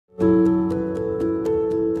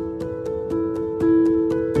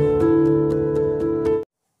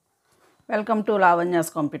Welcome to Lavanya's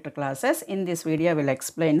computer classes. In this video, I will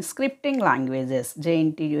explain scripting languages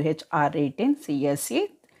JNTUH R18 CSE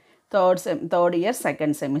third year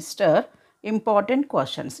second semester. Important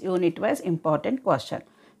questions, unit wise important question.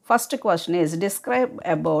 First question is describe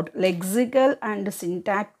about lexical and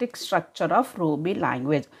syntactic structure of Ruby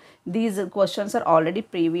language. These questions are already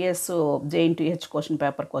previous JNTUH question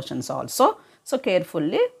paper questions also. So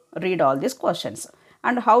carefully read all these questions.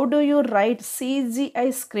 And how do you write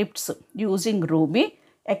CGI scripts using Ruby?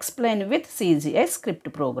 Explain with CGI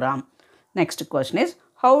script program. Next question is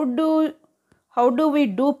how do we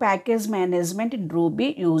do package management in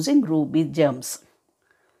Ruby using Ruby gems?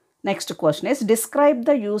 Next question is describe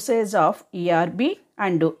the usage of ERB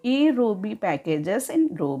and eRuby packages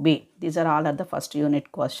in Ruby. These are all the first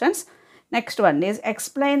unit questions. Next one is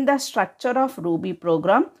explain the structure of Ruby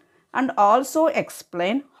program and also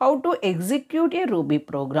explain how to execute a Ruby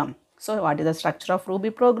program. So what is the structure of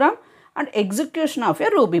Ruby program and execution of a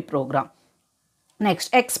Ruby program. Next,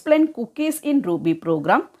 explain cookies in Ruby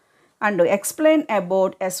program and explain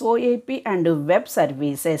about SOAP and web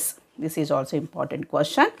services. This is also important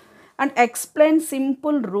question. And explain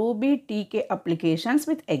simple Ruby TK applications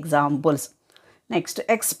with examples. Next,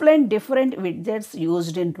 explain different widgets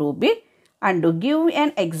used in Ruby and give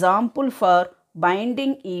an example for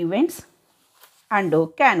binding events and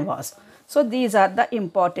canvas. So these are the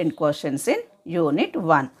important questions in unit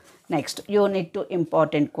 1. Next, unit 2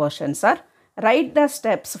 important questions are write the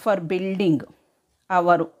steps for building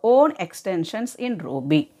our own extensions in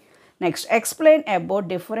Ruby. Next, explain about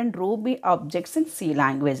different Ruby objects in C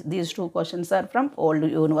language. These two questions are from old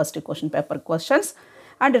university question paper questions.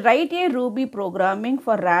 And write a Ruby programming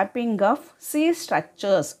for wrapping of C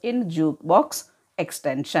structures in jukebox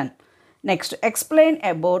extension. Next, explain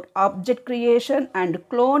about object creation and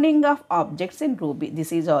cloning of objects in Ruby.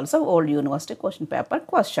 This is also old university question paper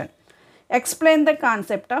question. Explain the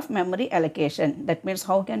concept of memory allocation. That means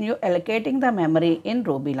how can you allocating the memory in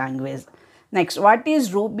Ruby language. Next, what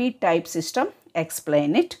is Ruby type system?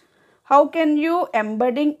 Explain it. How can you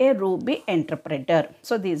embedding a Ruby interpreter?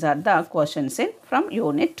 So these are the questions in from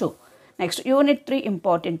unit 2. Next, unit 3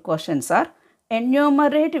 important questions are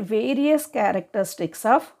enumerate various characteristics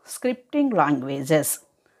of scripting languages.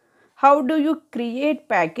 How do you create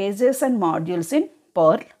packages and modules in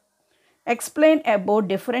Perl? Explain about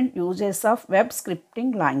different uses of web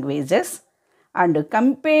scripting languages and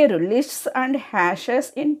compare lists and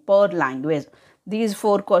hashes in Perl language. These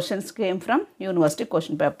 4 questions came from university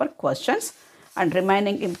question paper questions and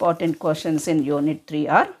remaining important questions in unit 3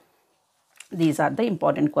 are these are the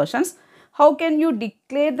important questions. How can you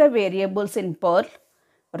declare the variables in Perl?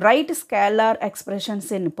 Write scalar expressions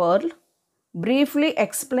in Perl. Briefly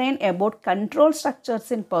explain about control structures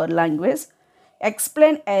in Perl language.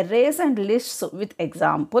 Explain arrays and lists with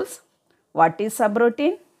examples. What is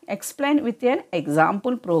subroutine? Explain with an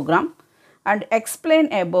example program. And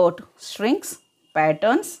explain about strings,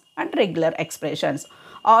 patterns and regular expressions.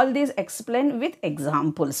 All these explain with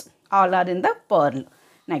examples. All are in the Perl.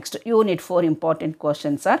 Next, unit 4 important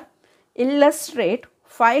questions are illustrate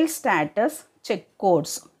file status check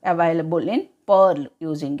codes available in Perl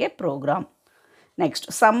using a program.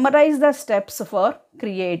 Next, summarize the steps for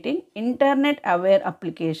creating internet-aware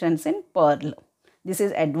applications in Perl. This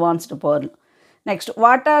is advanced Perl. Next,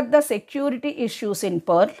 what are the security issues in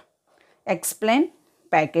Perl? Explain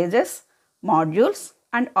packages, modules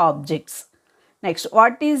and objects. Next,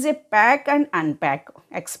 what is a pack and unpack?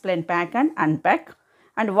 Explain pack and unpack.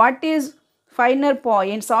 And what is finer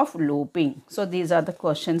points of looping? So these are the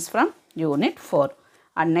questions from unit 4.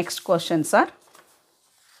 And next questions are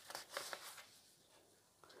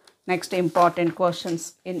next important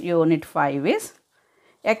questions in unit 5 is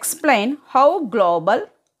explain how global,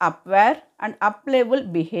 upware and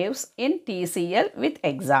uplevel behaves in TCL with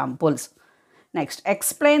examples. Next,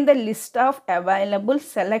 explain the list of available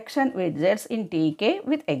selection widgets in TK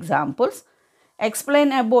with examples.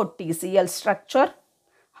 Explain about TCL structure.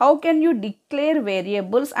 How can you declare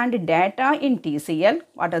variables and data in TCL?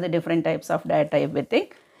 What are the different types of data, everything.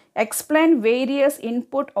 Explain various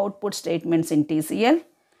input-output statements in TCL.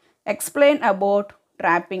 Explain about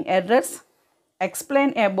trapping errors.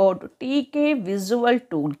 Explain about TK visual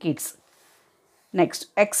toolkits. Next,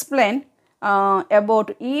 explain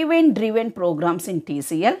about event-driven programs in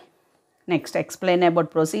TCL. Next, explain about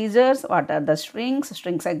procedures. What are the strings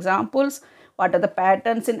examples. What are the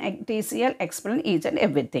patterns in TCL? Explain each and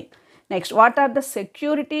everything. Next, what are the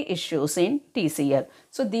security issues in TCL?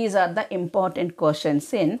 So these are the important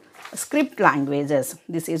questions in script languages.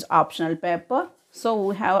 This is optional paper. So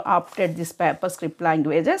we have opted this paper script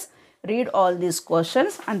languages. Read all these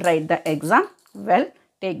questions and write the exam well.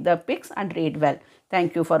 take the pics and read well.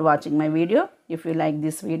 Thank you for watching my video. If you like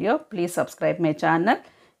this video, please subscribe my channel.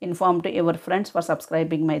 Inform to your friends for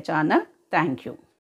subscribing my channel. Thank you.